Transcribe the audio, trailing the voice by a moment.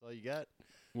you got?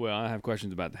 Well, I have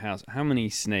questions about the house. How many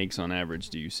snakes on average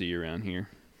do you see around here?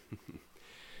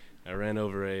 I ran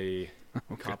over a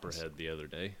Oh, copperhead the other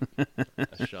day.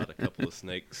 I shot a couple of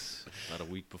snakes about a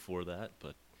week before that,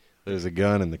 but There's a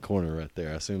gun in the corner right there.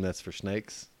 I assume that's for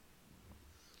snakes.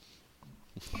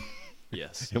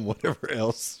 yes. And whatever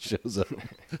else shows up.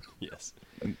 Yes.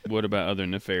 What about other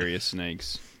nefarious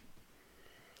snakes?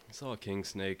 I saw a king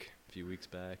snake a few weeks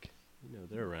back. You know,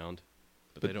 they're around,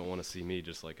 but they don't want to see me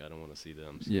just like I don't want to see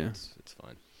them, so Yeah. it's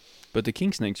fine. But the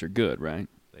king snakes are good, right?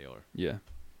 They are. Yeah.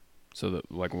 So,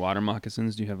 like water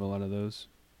moccasins, do you have a lot of those?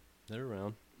 They're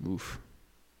around. Oof.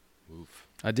 Oof.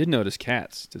 I did notice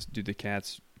cats. Do the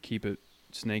cats keep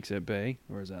snakes at bay,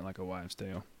 or is that like a wives'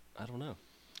 tale? I don't know.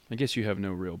 I guess you have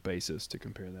no real basis to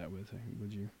compare that with,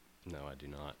 would you? No, I do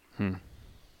not.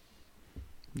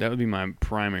 That would be my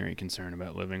primary concern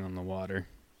about living on the water.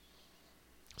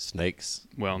 Snakes.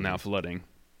 Well, now flooding.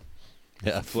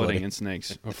 Yeah, Flooding and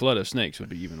snakes. A flood of snakes would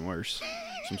be even worse.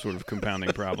 Some sort of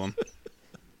compounding problem.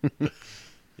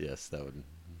 Yes, that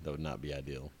would not be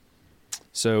ideal.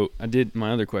 So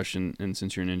my other question, and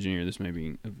since you're an engineer, this may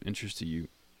be of interest to you.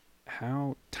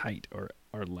 How tight or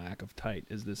lack of tight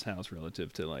is this house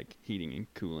relative to like heating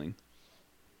and cooling?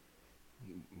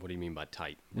 What do you mean by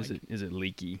tight? Is it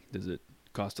leaky? Does it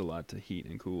cost a lot to heat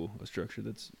and cool a structure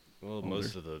that's Well, older?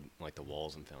 most of the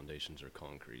walls and foundations are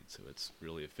concrete, so it's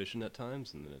really efficient at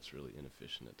times, and then it's really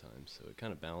inefficient at times. So it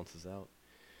kind of balances out.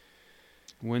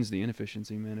 When's the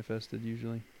inefficiency manifested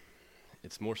usually?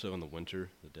 It's more so in the winter,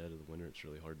 the dead of the winter. It's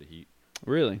really hard to heat.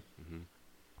 Really? Mm-hmm.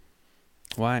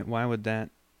 Why would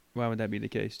that be the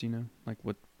case? Do you know? Like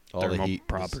what All the thermal heat,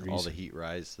 properties? all the heat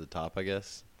rise to the top, I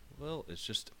guess. Well, it's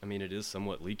just, I mean, it is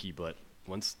somewhat leaky, but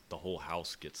once the whole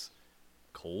house gets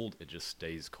cold, it just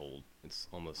stays cold. It's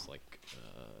almost like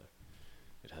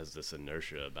it has this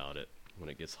inertia about it when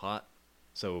it gets hot.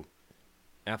 So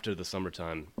after the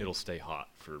summertime, it'll stay hot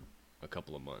for a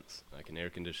couple of months. I can air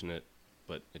condition it,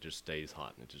 but it just stays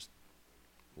hot, and it just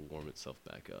will warm itself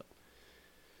back up.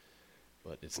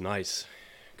 But it's nice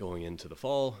going into the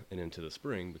fall and into the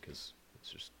spring because it's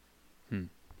just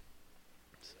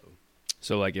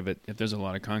So like if there's a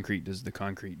lot of concrete, does the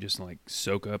concrete just like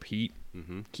soak up heat,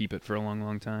 keep it for a long,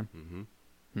 long time?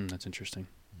 That's interesting.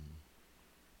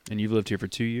 And you've lived here for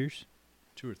 2 years?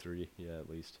 2 or 3, yeah, at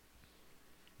least.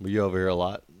 Were you over here a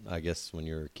lot? I guess when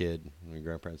you were a kid, when your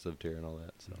grandparents lived here and all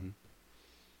that. So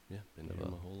Yeah, been here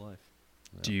my whole life.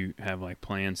 Yeah. Do you have like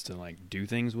plans to like do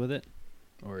things with it,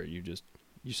 or you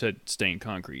said stay in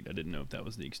concrete? I didn't know if that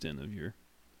was the extent of your.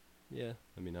 Yeah,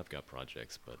 I mean, I've got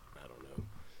projects, but I don't know.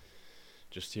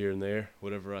 Just here and there,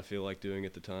 whatever I feel like doing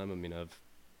at the time. I mean, I've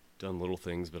done little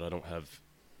things, but I don't have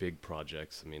big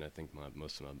projects. I mean, I think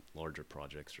most of my larger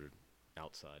projects are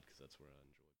outside because that's where I